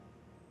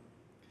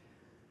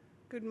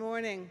Good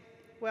morning.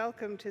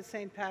 Welcome to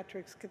St.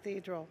 Patrick's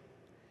Cathedral.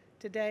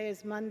 Today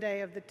is Monday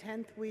of the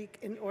 10th week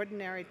in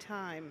Ordinary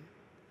Time.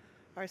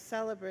 Our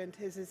celebrant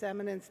is His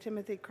Eminence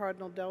Timothy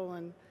Cardinal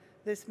Dolan.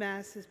 This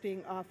Mass is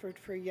being offered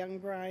for young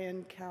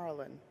Brian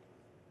Carolyn.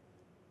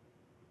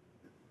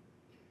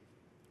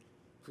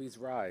 Please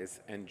rise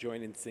and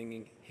join in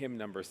singing hymn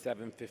number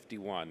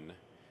 751.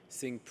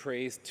 Sing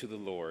Praise to the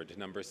Lord,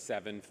 number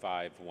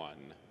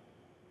 751.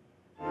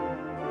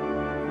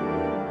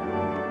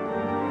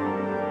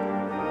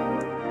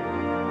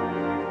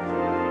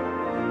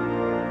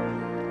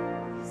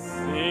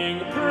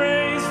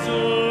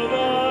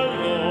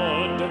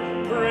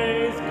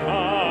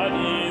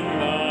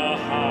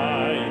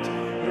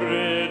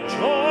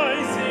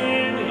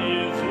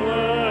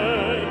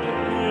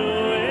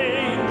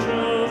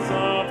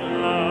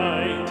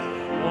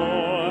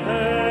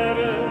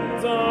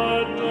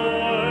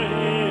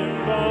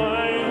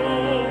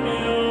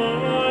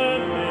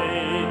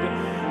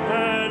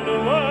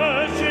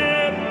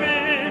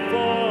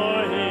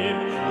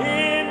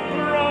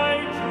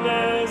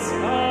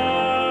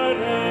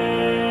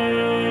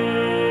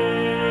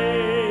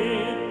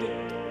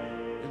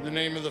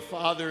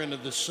 And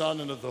of the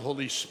Son, and of the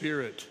Holy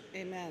Spirit.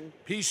 Amen.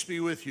 Peace be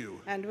with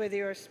you. And with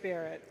your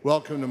spirit.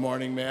 Welcome to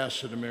morning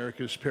Mass at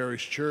America's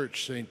Parish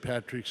Church, St.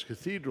 Patrick's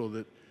Cathedral,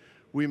 that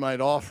we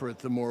might offer it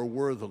the more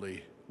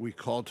worthily. We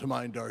call to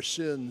mind our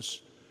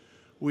sins.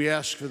 We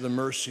ask for the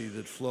mercy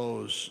that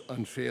flows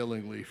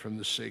unfailingly from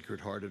the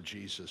Sacred Heart of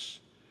Jesus.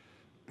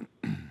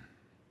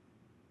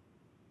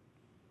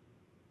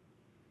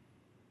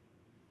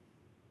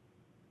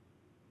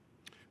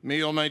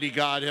 May Almighty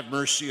God have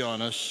mercy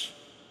on us,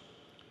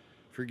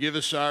 forgive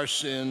us our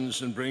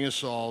sins, and bring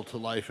us all to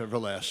life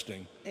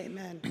everlasting.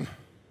 Amen.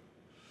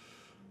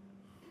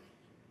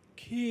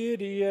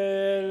 Kyrie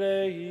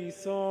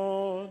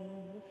eleison.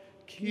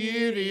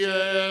 Kyrie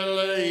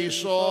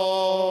eleison.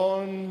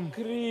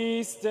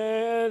 Christe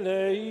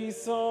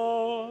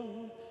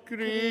eleison.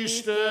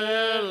 Christe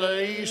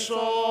eleison.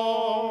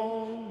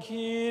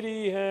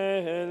 Kyrie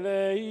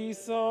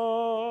eleison.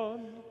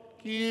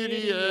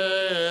 Kyrie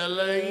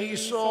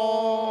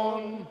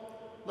eleison.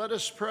 Let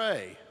us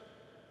pray.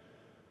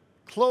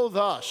 Clothe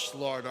us,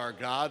 Lord our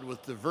God,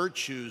 with the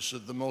virtues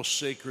of the most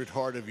sacred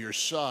heart of your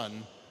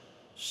Son.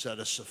 Set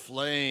us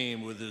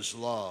aflame with his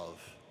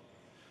love,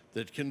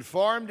 that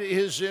conformed to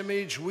his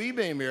image we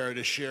may merit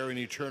a share in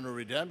eternal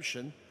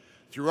redemption.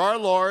 Through our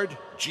Lord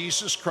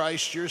Jesus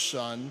Christ, your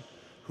Son,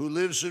 who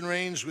lives and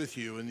reigns with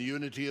you in the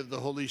unity of the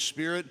Holy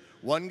Spirit,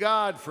 one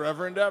God,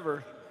 forever and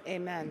ever.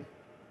 Amen.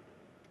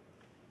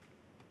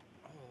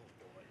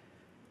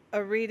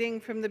 A reading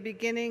from the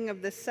beginning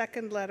of the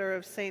second letter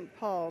of St.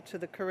 Paul to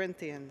the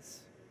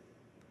Corinthians.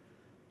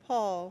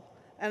 Paul,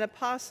 an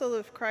apostle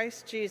of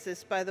Christ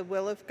Jesus by the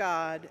will of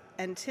God,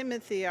 and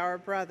Timothy, our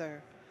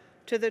brother,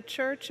 to the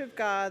church of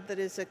God that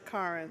is at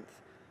Corinth,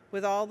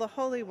 with all the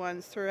holy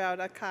ones throughout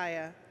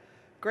Achaia,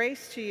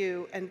 grace to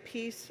you and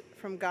peace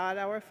from God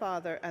our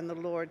Father and the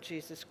Lord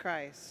Jesus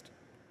Christ.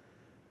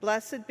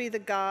 Blessed be the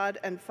God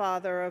and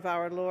Father of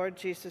our Lord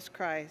Jesus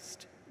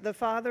Christ, the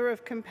Father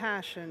of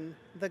compassion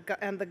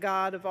and the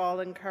God of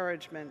all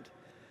encouragement,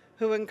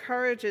 who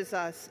encourages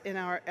us in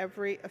our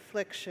every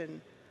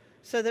affliction,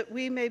 so that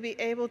we may be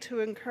able to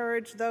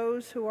encourage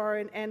those who are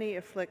in any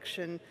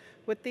affliction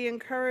with the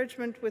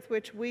encouragement with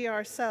which we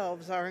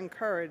ourselves are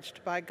encouraged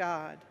by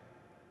God.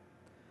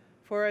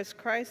 For as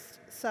Christ's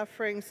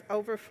sufferings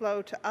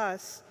overflow to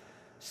us,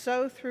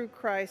 so through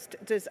Christ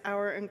does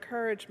our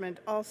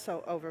encouragement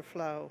also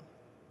overflow.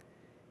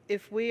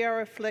 If we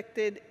are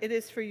afflicted, it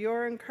is for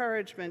your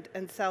encouragement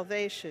and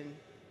salvation.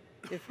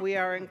 If we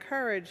are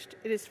encouraged,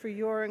 it is for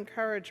your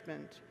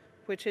encouragement,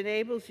 which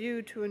enables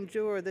you to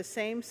endure the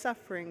same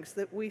sufferings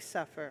that we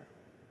suffer.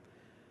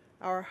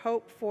 Our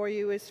hope for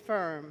you is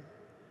firm,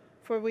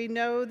 for we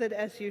know that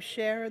as you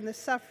share in the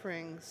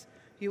sufferings,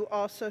 you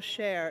also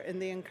share in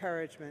the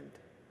encouragement.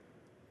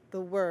 The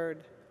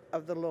word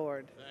of the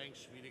Lord.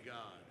 Thanks be to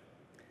God.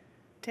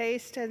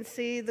 Taste and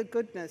see the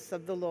goodness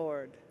of the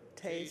Lord.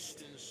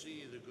 Taste and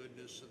see the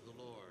goodness of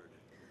the Lord.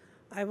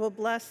 I will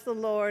bless the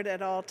Lord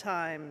at all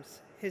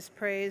times. His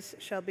praise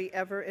shall be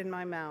ever in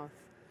my mouth.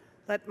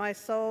 Let my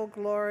soul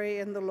glory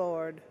in the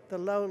Lord. The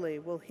lowly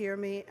will hear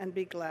me and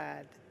be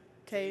glad.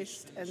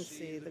 Taste and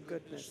see the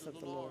goodness of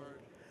the Lord.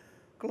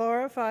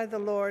 Glorify the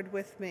Lord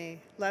with me.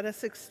 Let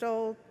us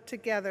extol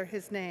together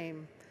his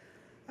name.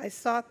 I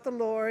sought the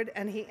Lord,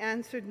 and he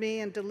answered me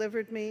and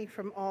delivered me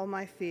from all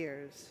my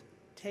fears.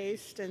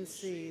 Taste and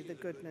see the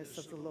goodness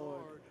of the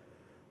Lord.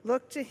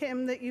 Look to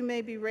him that you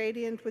may be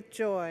radiant with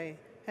joy,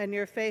 and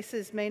your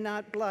faces may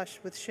not blush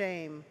with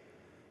shame.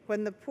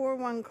 When the poor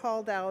one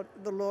called out,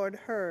 the Lord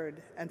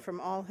heard, and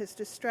from all his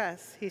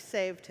distress he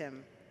saved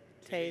him.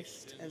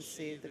 Taste and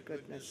see the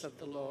goodness of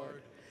the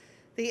Lord.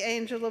 The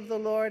angel of the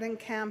Lord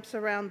encamps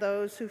around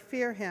those who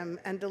fear him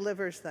and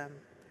delivers them.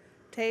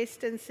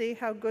 Taste and see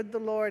how good the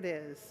Lord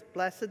is.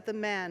 Blessed the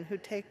man who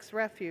takes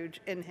refuge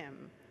in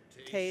him.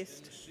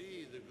 Taste and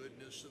see the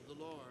goodness of the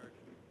Lord.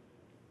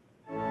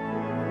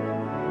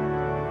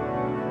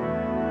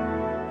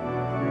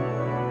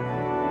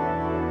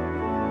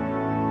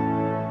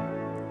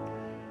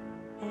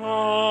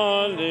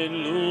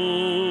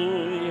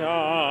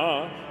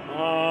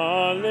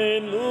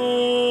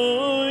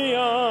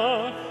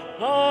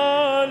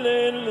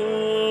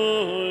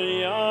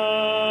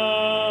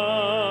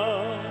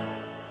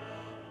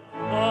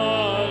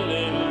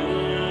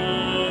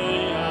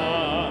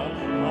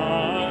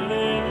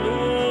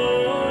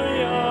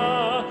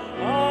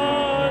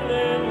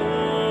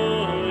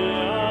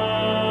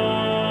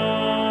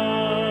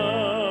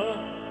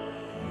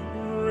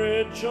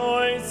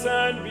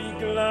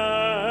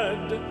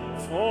 glad,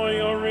 for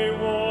your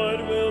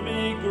reward will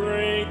be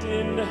great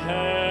in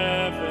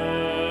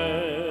heaven.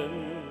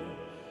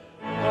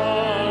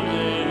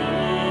 Alleluia,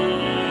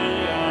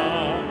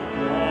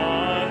 alleluia,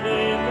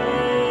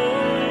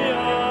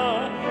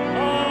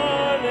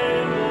 alleluia.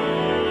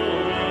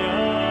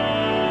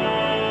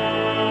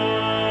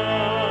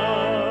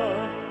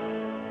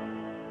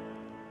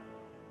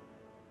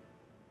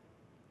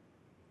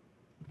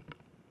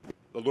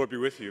 The Lord be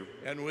with you.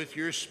 And with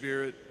your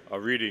spirit. A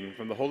reading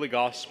from the Holy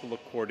Gospel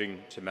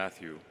according to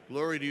Matthew.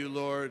 Glory to you,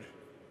 Lord.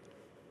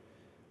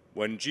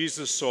 When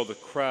Jesus saw the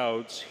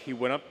crowds, he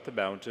went up the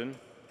mountain,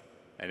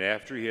 and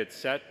after he had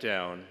sat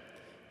down,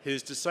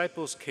 his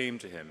disciples came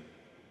to him.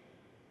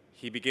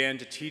 He began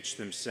to teach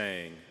them,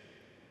 saying,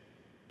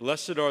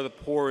 "Blessed are the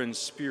poor in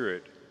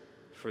spirit,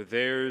 for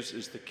theirs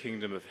is the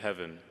kingdom of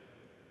heaven.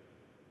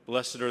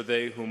 Blessed are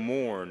they who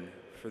mourn,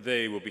 for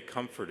they will be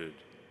comforted.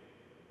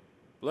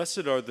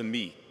 Blessed are the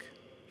meek,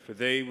 for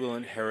they will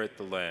inherit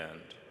the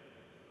land.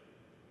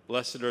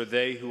 Blessed are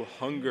they who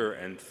hunger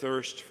and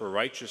thirst for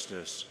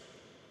righteousness,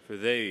 for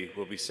they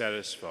will be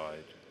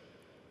satisfied.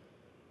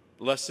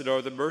 Blessed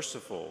are the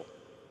merciful,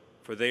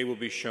 for they will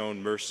be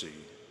shown mercy.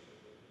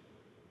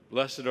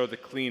 Blessed are the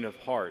clean of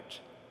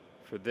heart,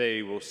 for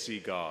they will see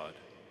God.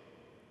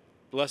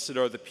 Blessed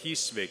are the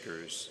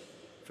peacemakers,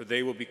 for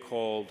they will be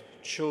called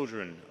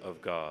children of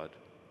God.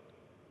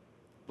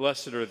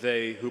 Blessed are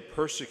they who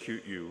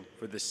persecute you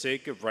for the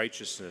sake of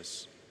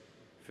righteousness,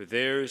 for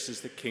theirs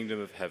is the kingdom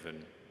of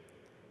heaven.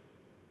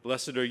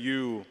 Blessed are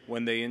you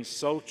when they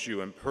insult you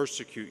and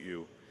persecute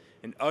you,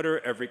 and utter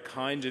every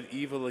kind of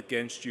evil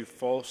against you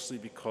falsely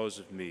because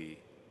of me.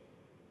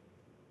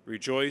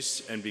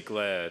 Rejoice and be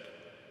glad,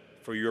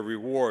 for your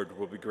reward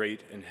will be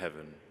great in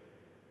heaven.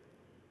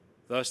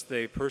 Thus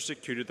they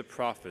persecuted the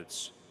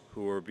prophets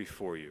who were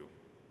before you."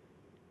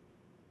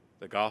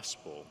 The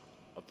Gospel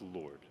of the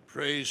Lord.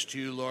 Praise to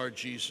you, Lord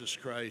Jesus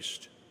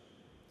Christ.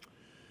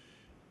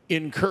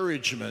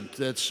 Encouragement,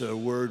 that's a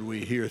word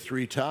we hear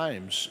 3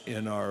 times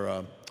in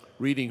our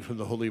reading from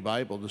the Holy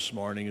Bible this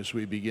morning as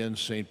we begin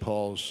St.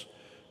 Paul's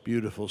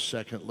beautiful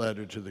second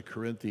letter to the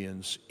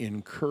Corinthians.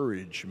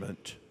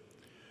 Encouragement.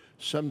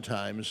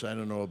 Sometimes, I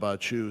don't know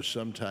about you,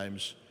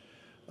 sometimes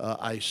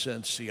I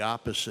sense the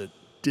opposite,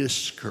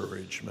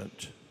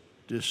 discouragement.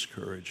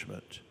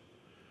 Discouragement.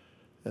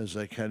 As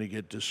I kind of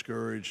get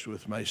discouraged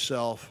with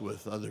myself,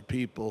 with other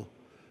people,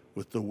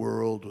 with the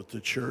world, with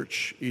the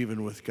church,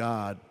 even with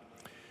God.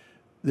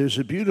 There's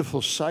a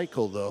beautiful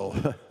cycle,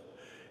 though,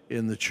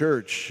 in the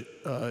church,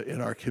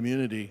 in our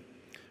community,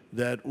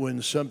 that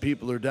when some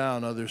people are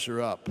down, others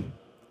are up.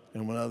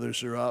 And when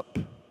others are up,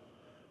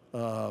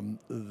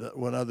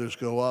 when others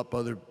go up,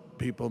 other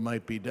people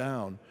might be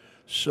down.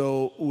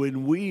 So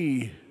when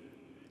we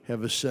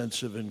have a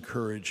sense of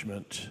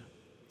encouragement,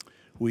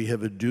 we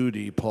have a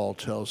duty, Paul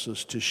tells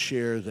us, to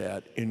share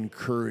that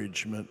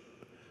encouragement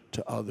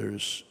to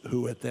others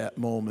who at that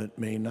moment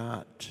may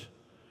not.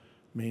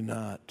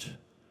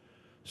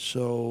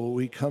 So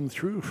we come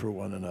through for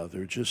one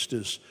another, just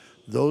as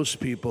those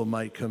people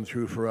might come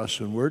through for us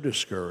when we're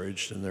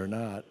discouraged and they're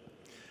not.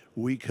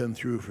 We come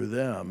through for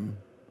them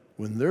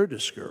when they're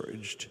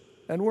discouraged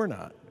and we're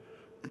not.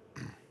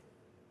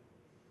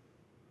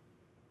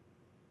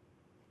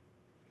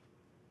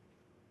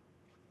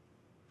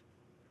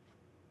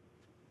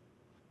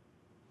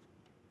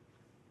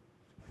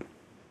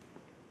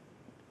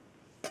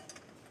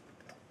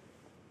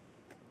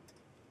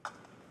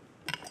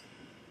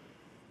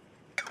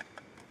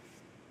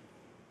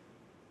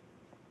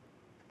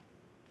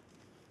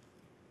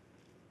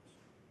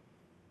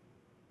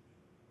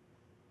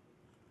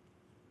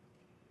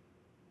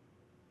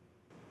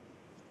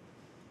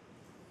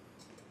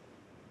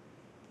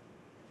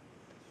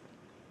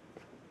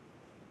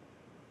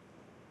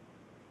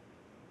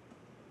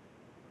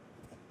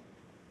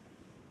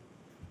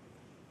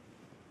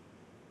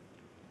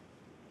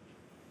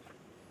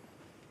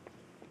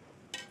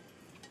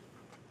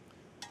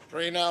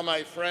 Pray now,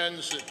 my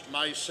friends, that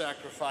my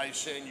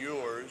sacrifice and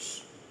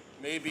yours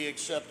may be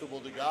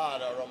acceptable to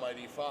God, our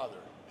Almighty Father.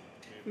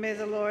 May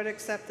the Lord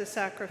accept the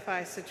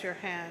sacrifice at your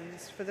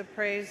hands for the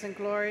praise and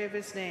glory of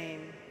his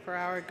name, for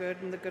our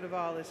good and the good of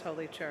all his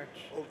holy church.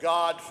 O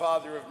God,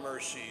 Father of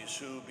mercies,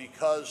 who,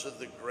 because of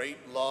the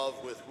great love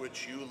with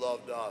which you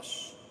loved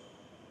us,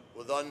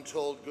 with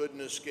untold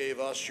goodness gave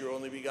us your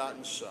only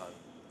begotten Son,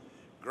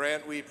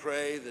 grant, we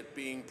pray, that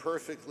being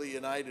perfectly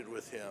united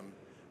with him,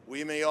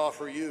 we may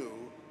offer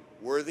you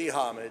worthy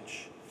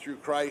homage through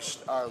Christ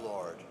our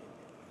Lord.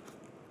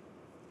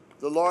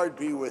 The Lord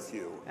be with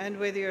you. And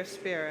with your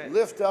spirit.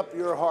 Lift up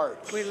your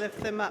hearts. We lift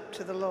them up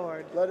to the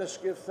Lord. Let us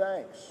give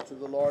thanks to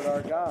the Lord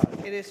our God.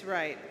 It is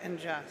right and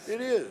just.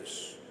 It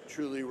is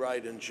truly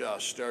right and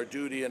just, our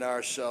duty and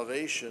our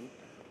salvation,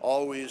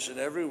 always and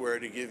everywhere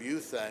to give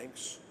you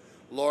thanks,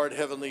 Lord,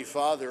 Heavenly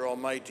Father,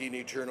 Almighty and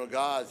eternal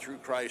God, through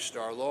Christ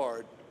our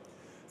Lord.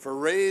 For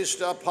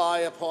raised up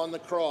high upon the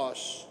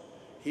cross,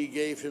 he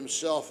gave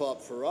himself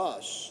up for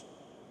us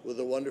with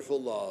a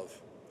wonderful love,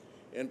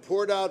 and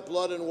poured out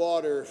blood and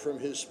water from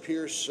his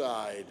pierced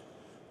side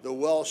the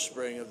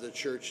wellspring of the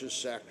Church's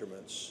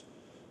sacraments,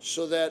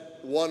 so that,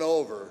 won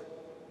over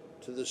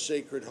to the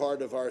Sacred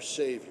Heart of our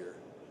Savior,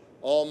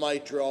 all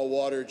might draw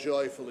water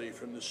joyfully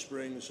from the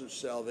springs of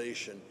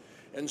salvation.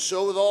 And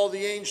so with all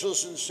the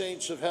angels and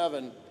saints of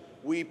heaven,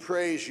 we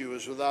praise you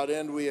as without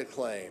end we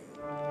acclaim.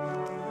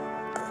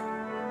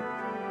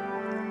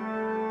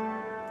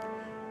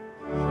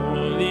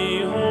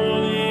 Holy,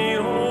 holy,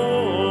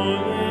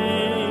 holy,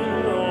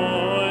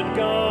 Lord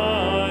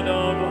God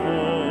of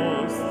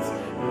hosts,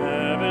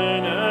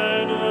 heaven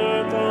and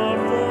earth are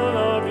full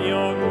of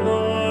your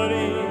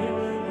glory.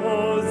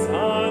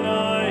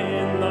 Hosanna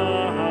in the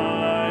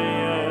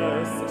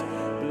highest.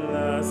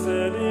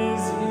 Blessed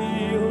is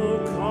he who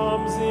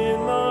comes in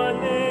the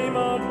name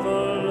of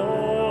the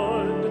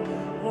Lord.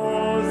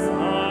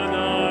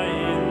 Hosanna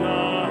in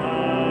the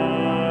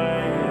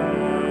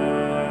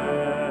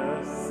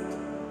highest.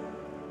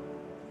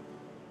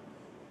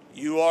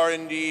 You are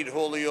indeed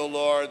holy, O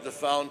Lord, the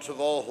fount of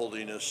all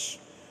holiness.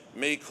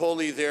 Make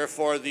holy,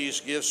 therefore,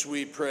 these gifts,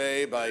 we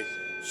pray, by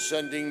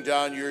sending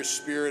down your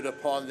Spirit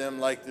upon them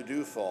like the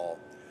dewfall,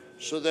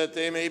 so that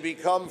they may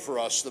become for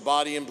us the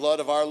body and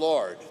blood of our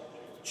Lord,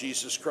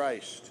 Jesus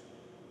Christ.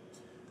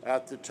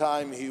 At the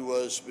time he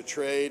was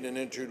betrayed and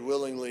entered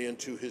willingly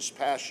into his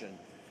passion,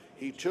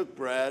 he took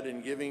bread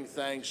and, giving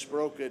thanks,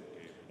 broke it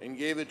and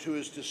gave it to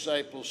his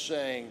disciples,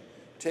 saying,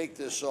 "Take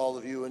this, all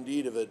of you, and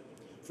eat of it,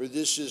 for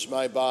this is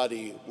my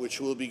body, which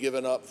will be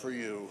given up for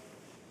you."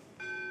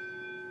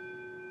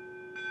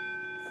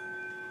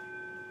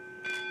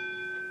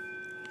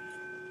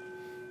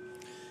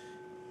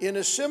 In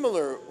a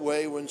similar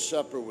way, when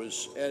supper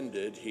was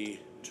ended, he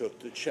took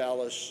the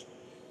chalice,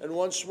 and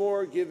once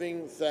more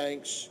giving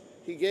thanks,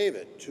 he gave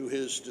it to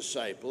his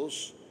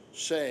disciples,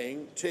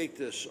 saying, "Take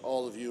this,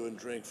 all of you, and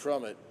drink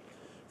from it,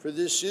 for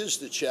this is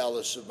the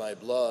chalice of my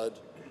blood,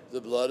 the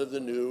blood of the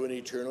new and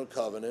eternal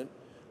covenant,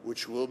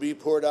 which will be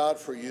poured out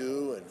for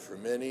you and for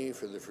many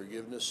for the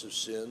forgiveness of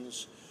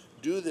sins.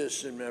 Do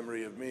this in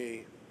memory of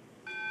me."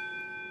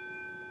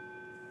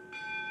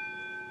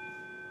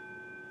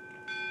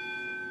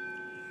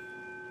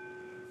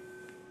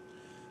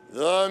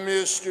 The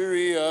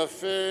mystery of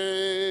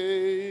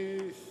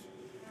faith.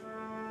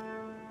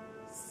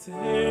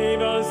 Save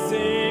us,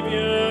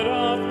 Savior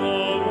of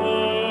the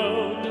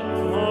world,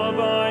 for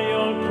by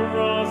your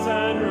cross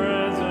and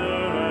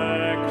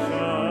resurrection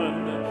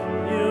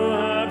you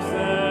have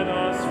set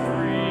us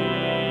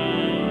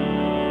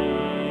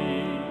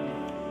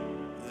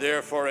free.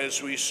 Therefore,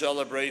 as we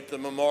celebrate the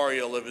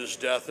memorial of his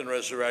death and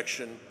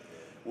resurrection,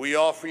 we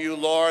offer you,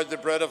 Lord, the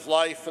bread of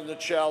life and the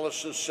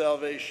chalice of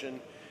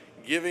salvation,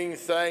 giving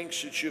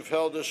thanks that you've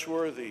held us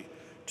worthy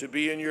to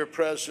be in your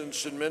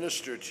presence and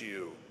minister to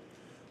you.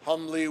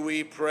 Humbly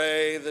we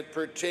pray that,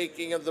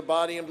 partaking of the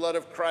body and blood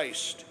of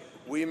Christ,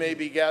 we may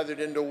be gathered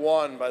into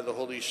one by the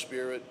Holy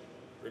Spirit.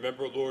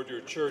 Remember, Lord,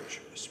 your church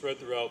spread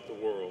throughout the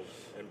world,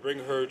 and bring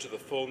her to the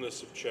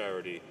fullness of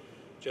charity,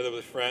 together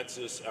with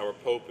Francis, our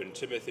Pope, and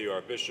Timothy,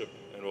 our Bishop,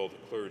 and all the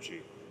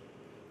clergy.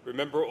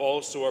 Remember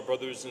also our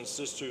brothers and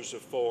sisters who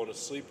have fallen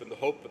asleep in the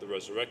hope of the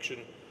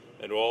resurrection,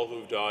 and all who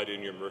have died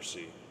in your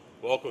mercy.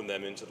 Welcome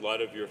them into the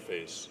light of your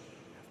face.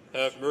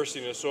 Have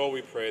mercy on us all,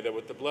 we pray, that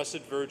with the Blessed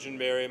Virgin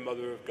Mary,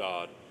 Mother of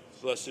God,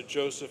 Blessed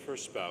Joseph, her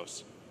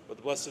spouse, with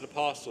the blessed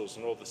apostles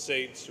and all the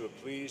saints who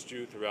have pleased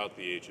you throughout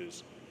the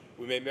ages,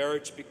 we may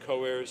merit to be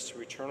co-heirs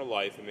to eternal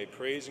life and may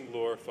praise and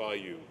glorify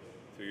you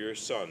through your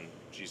Son,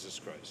 Jesus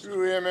Christ.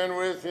 Through him and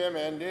with him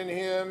and in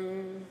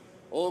him,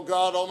 O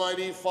God,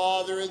 Almighty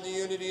Father, in the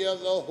unity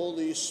of the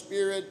Holy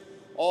Spirit,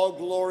 all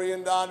glory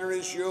and honor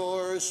is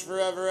yours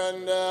forever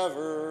and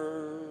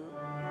ever.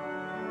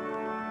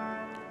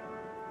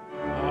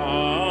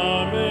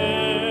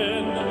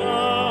 Amen,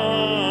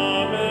 amen,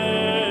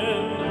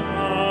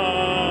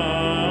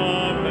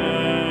 amen.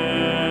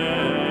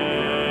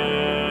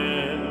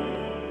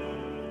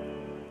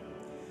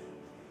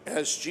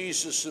 As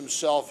Jesus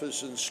himself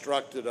has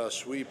instructed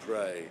us, we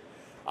pray,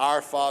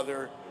 Our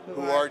Father,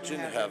 who art in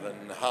heaven,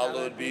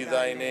 hallowed be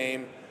thy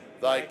name.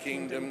 Thy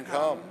kingdom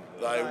come,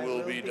 thy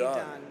will be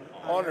done,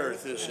 on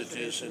earth as it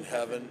is in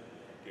heaven.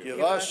 Give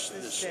us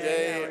this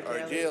day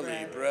our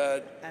daily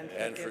bread,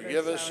 and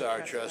forgive us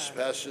our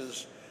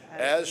trespasses,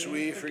 as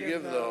we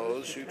forgive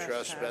those who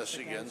trespass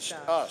against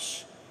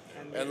us.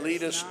 And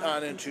lead us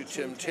not into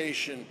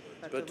temptation,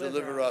 but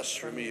deliver us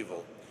from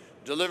evil.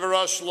 Deliver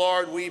us,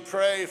 Lord, we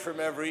pray, from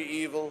every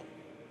evil.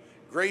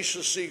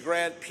 Graciously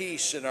grant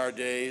peace in our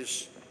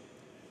days,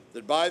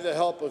 that by the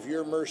help of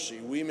your mercy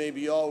we may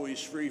be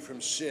always free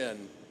from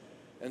sin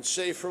and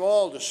safe from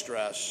all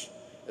distress,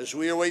 as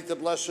we await the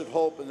blessed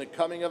hope and the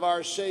coming of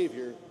our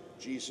Savior,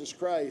 Jesus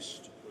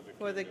Christ.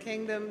 For the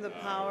kingdom, the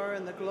power,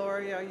 and the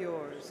glory are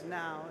yours,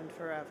 now and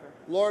forever.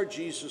 Lord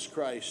Jesus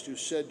Christ, who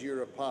said to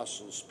your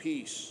apostles,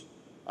 "Peace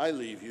I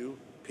leave you,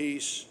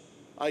 peace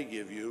I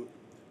give you,"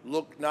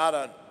 look not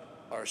on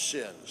our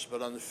sins,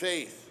 but on the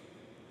faith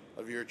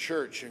of your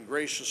church, and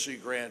graciously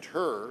grant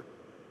her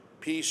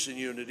peace and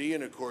unity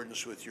in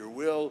accordance with your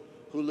will,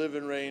 who live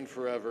and reign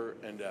forever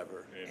and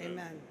ever.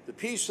 Amen. The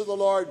peace of the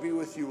Lord be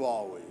with you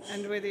always.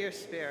 And with your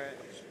spirit.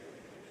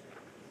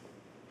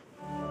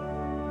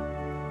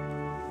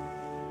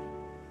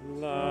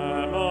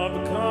 Lamb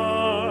of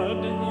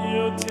God,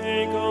 you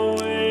take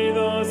away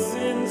the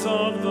sins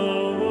of the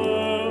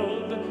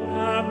world.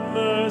 Have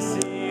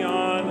mercy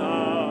on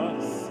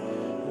us.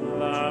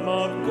 Lamb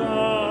of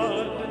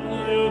God,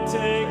 you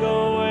take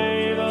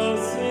away the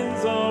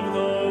sins of the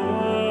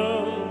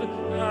world.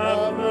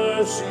 Have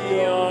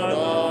mercy on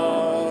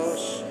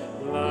us.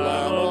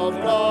 Lamb of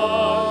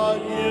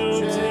God,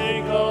 you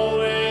take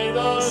away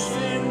the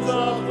sins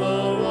of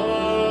the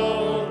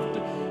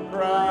world.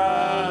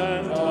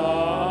 Grant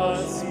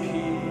us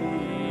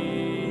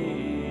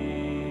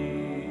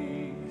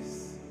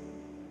peace.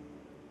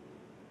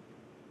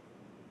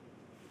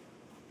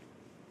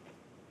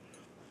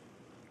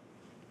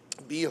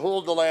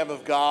 Behold the Lamb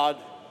of God.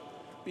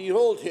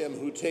 Behold him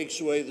who takes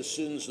away the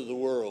sins of the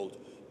world.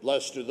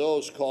 Blessed are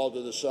those called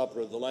to the supper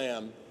of the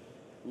Lamb.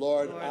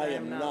 Lord, I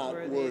am not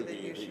worthy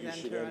that you should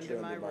enter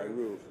under my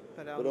roof,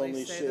 but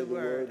only say the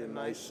word, and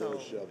my soul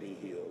shall be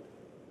healed.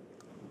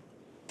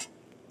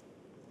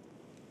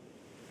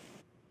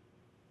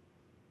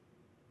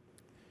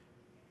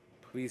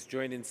 Please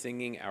join in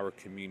singing our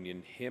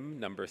communion hymn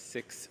number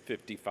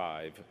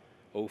 655,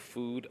 O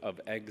Food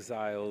of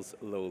Exiles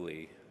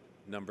Lowly,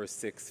 number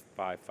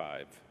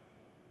 655.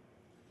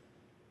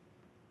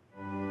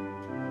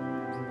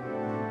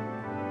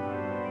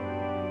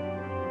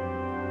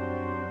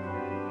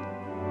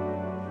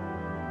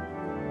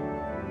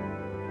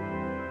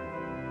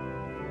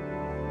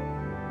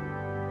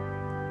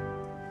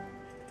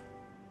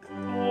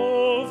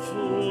 O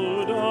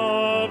food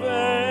of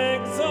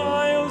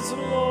exiles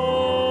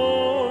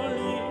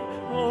lowly,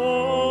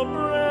 O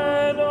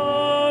bread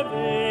of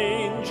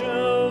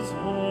angels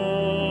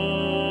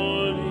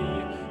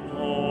holy,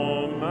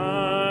 O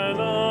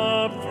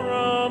manna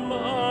from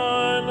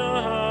on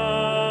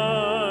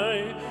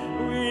high,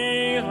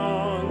 we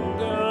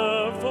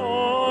hunger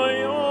for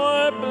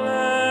your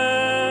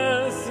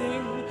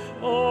blessing,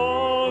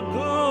 all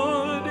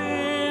good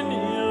in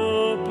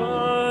you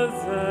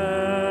possessing.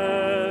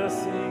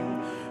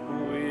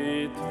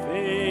 With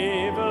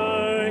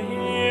favor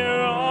hear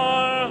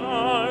our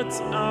hearts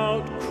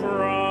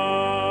outcry.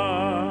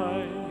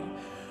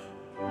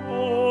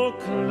 O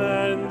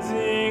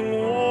cleansing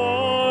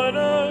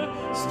water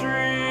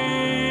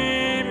streaming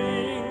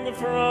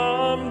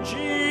from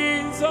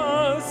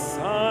Jesus'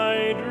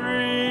 side,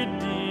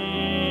 redeeming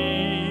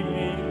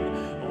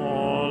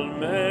all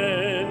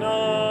men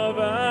of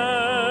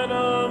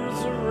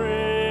Adam's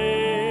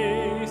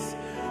race.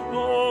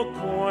 O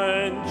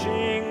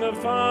quenching the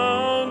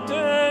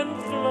fountain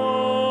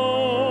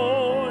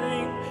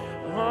flowing,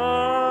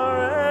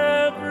 our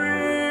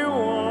every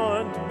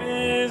want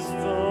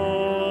bestowing.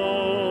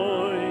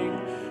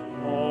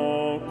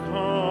 Oh,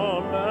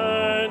 come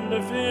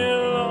and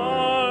fill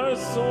our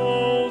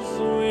souls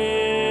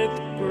with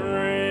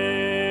grace.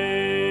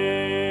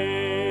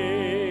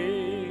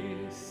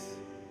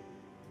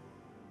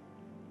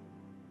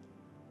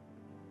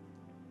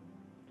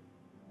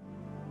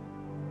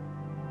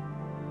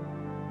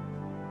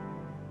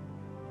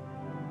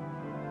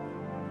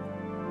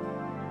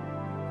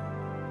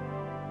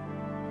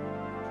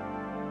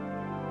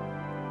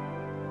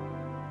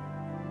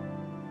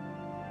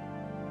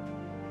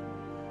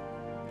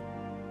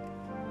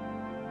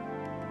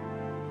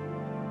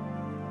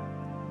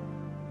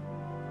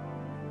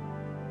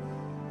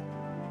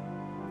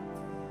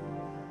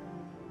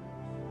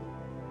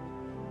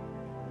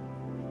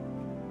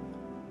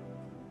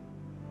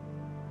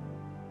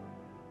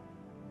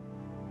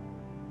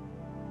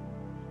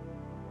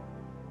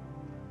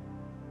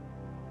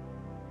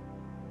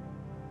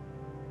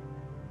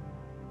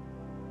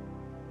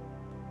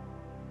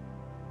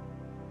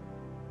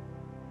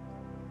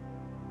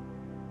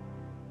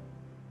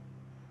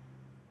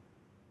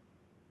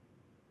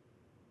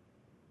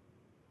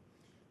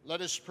 Let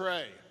us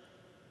pray.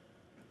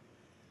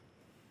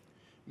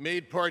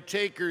 Made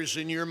partakers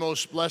in your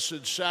most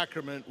blessed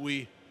sacrament,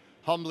 we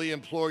humbly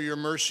implore your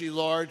mercy,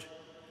 Lord,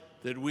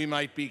 that we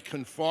might be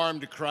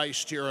conformed to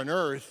Christ here on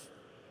earth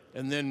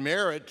and then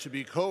merit to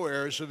be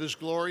co-heirs of his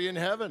glory in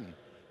heaven,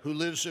 who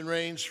lives and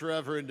reigns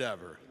forever and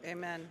ever.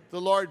 Amen.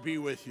 The Lord be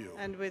with you.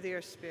 And with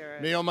your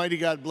spirit. May Almighty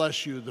God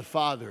bless you, the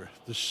Father,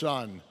 the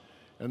Son,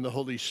 and the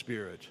Holy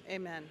Spirit.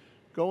 Amen.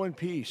 Go in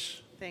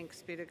peace.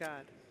 Thanks be to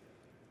God.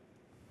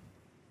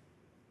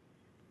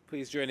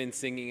 Please join in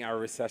singing our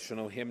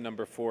recessional hymn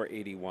number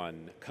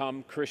 481.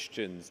 Come,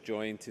 Christians,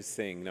 join to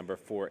sing number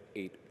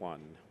 481.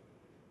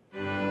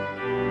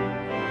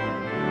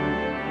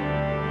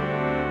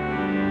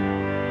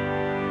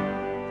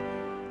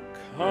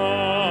 Come.